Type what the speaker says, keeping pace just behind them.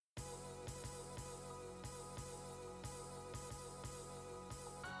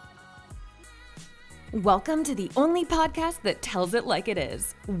Welcome to the only podcast that tells it like it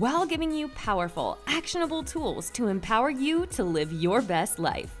is, while giving you powerful, actionable tools to empower you to live your best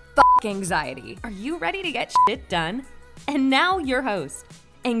life. Fuck anxiety. Are you ready to get shit done? And now your host,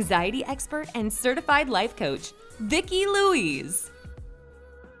 anxiety expert and certified life coach, Vicki Louise.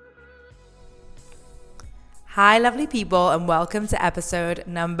 Hi, lovely people, and welcome to episode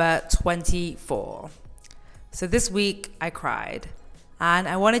number 24. So this week I cried. And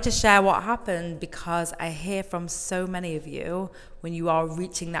I wanted to share what happened because I hear from so many of you when you are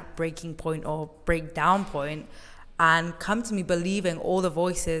reaching that breaking point or breakdown point and come to me believing all the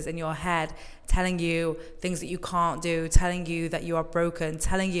voices in your head telling you things that you can't do, telling you that you are broken,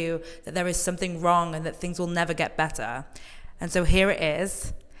 telling you that there is something wrong and that things will never get better. And so here it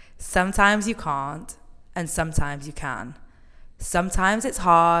is. Sometimes you can't and sometimes you can. Sometimes it's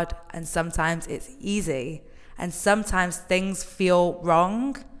hard and sometimes it's easy. And sometimes things feel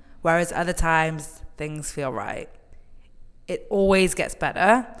wrong, whereas other times things feel right. It always gets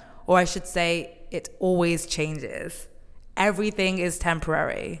better, or I should say, it always changes. Everything is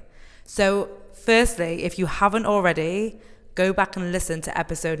temporary. So firstly, if you haven't already, go back and listen to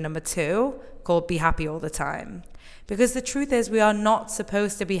episode number 2 called Be Happy All the Time. Because the truth is we are not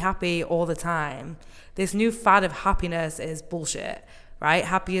supposed to be happy all the time. This new fad of happiness is bullshit. Right?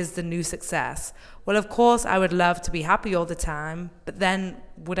 Happy is the new success. Well, of course, I would love to be happy all the time, but then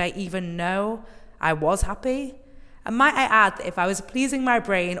would I even know I was happy? And might I add that if I was pleasing my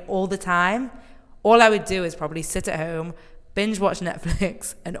brain all the time, all I would do is probably sit at home, binge watch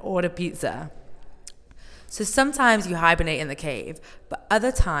Netflix, and order pizza. So sometimes you hibernate in the cave, but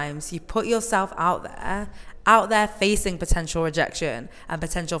other times you put yourself out there facing potential rejection and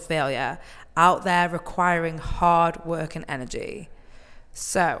potential failure, out there requiring hard work and energy.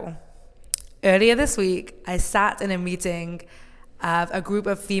 So, earlier this week, I sat in a meeting of a group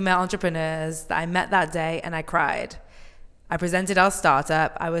of female entrepreneurs that I met that day and I cried. I presented our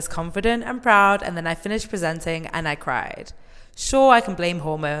startup, I was confident and proud, and then I finished presenting and I cried. Sure, I can blame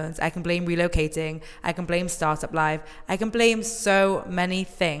hormones, I can blame relocating, I can blame startup life, I can blame so many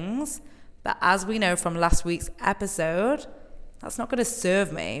things, but as we know from last week's episode, that's not going to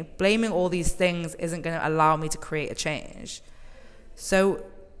serve me. Blaming all these things isn't going to allow me to create a change. So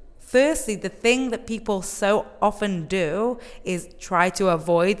firstly, the thing that people so often do is try to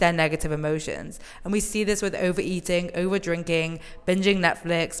avoid their negative emotions. And we see this with overeating, overdrinking, binging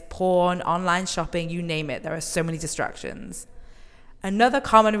Netflix, porn, online shopping, you name it. There are so many distractions. Another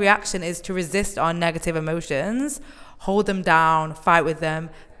common reaction is to resist our negative emotions, hold them down, fight with them,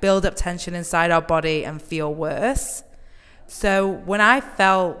 build up tension inside our body and feel worse. So when I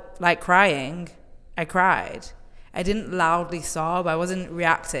felt like crying, I cried. I didn't loudly sob, I wasn't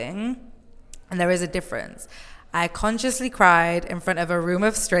reacting, and there is a difference. I consciously cried in front of a room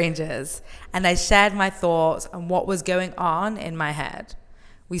of strangers, and I shared my thoughts on what was going on in my head.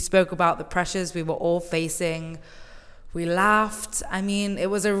 We spoke about the pressures we were all facing. We laughed. It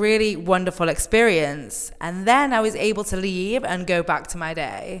was a really wonderful experience. And then I was able to leave and go back to my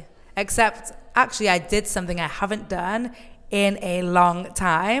day. Except, actually, I did something I haven't done in a long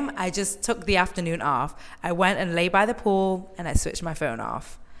time. I just took the afternoon off. I went and lay by the pool and I switched my phone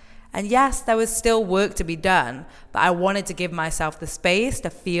off. And yes, there was still work to be done, but I wanted to give myself the space to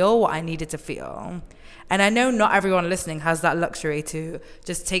feel what I needed to feel. And I know not everyone listening has that luxury to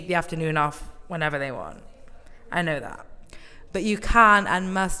just take the afternoon off whenever they want. I know that. But you can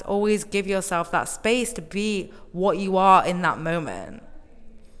and must always give yourself that space to be what you are in that moment.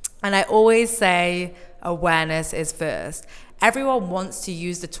 And I always say awareness is first. Everyone wants to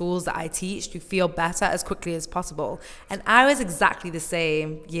use the tools that I teach to feel better as quickly as possible. And I was exactly the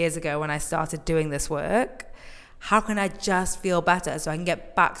same years ago when I started doing this work. How can I just feel better so I can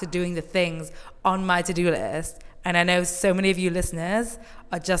get back to doing the things on my to-do list? And I know so many of you listeners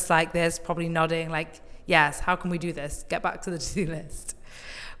are just like this, probably nodding like, yes, how can we do this? Get back to the to-do list.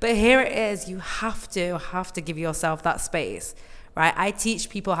 But here it is, you have to give yourself that space. Right? I teach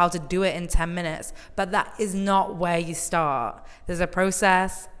people how to do it in 10 minutes, but that is not where you start. There's a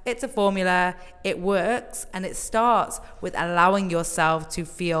process, it's a formula, it works, and it starts with allowing yourself to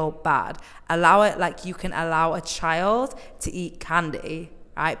feel bad. Allow it like you can allow a child to eat candy.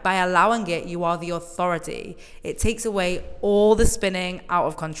 Right? By allowing it, you are the authority. It takes away all the spinning out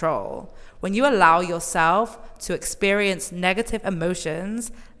of control. When you allow yourself to experience negative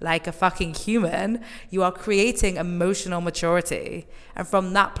emotions like a fucking human, you are creating emotional maturity. And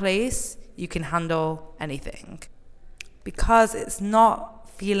from that place, you can handle anything. Because it's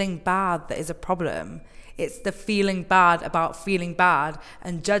not feeling bad that is a problem. It's the feeling bad about feeling bad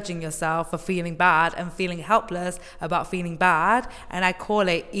and judging yourself for feeling bad and feeling helpless about feeling bad. And I call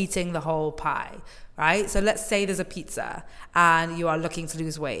it eating the whole pie. right? So let's say there's a pizza and you are looking to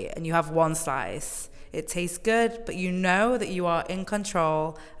lose weight and you have one slice. It tastes good, but you know that you are in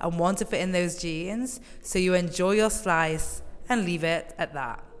control and want to fit in those jeans, so you enjoy your slice and leave it at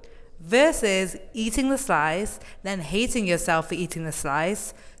that. Versus eating the slice, then hating yourself for eating the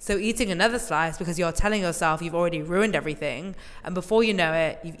slice, so eating another slice because you're telling yourself you've already ruined everything, and before you know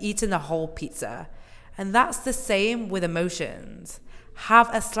it, you've eaten the whole pizza. And that's the same with emotions.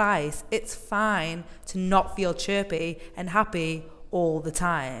 Have a slice. It's fine to not feel chirpy and happy all the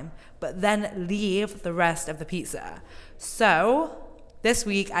time, but then leave the rest of the pizza. So this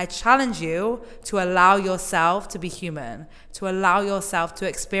week, I challenge you to allow yourself to be human, to allow yourself to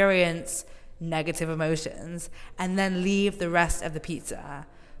experience negative emotions, and then leave the rest of the pizza.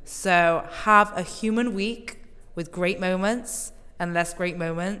 So have a human week with great moments and less great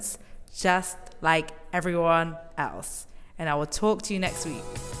moments, just like everyone else. And I will talk to you next week.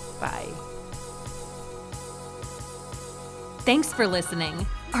 Bye. Thanks for listening.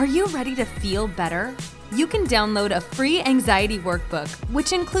 Are you ready to feel better? You can download a free anxiety workbook,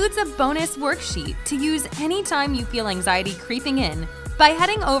 which includes a bonus worksheet to use anytime you feel anxiety creeping in by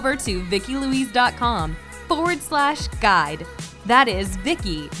heading over to VickiLouise.com/guide. That is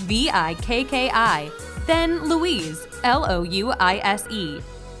Vicky, VIKKI, then Louise, LOUISE.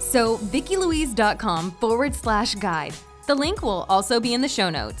 So VickiLouise.com/guide. The link will also be in the show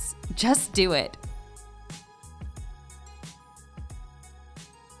notes. Just do it.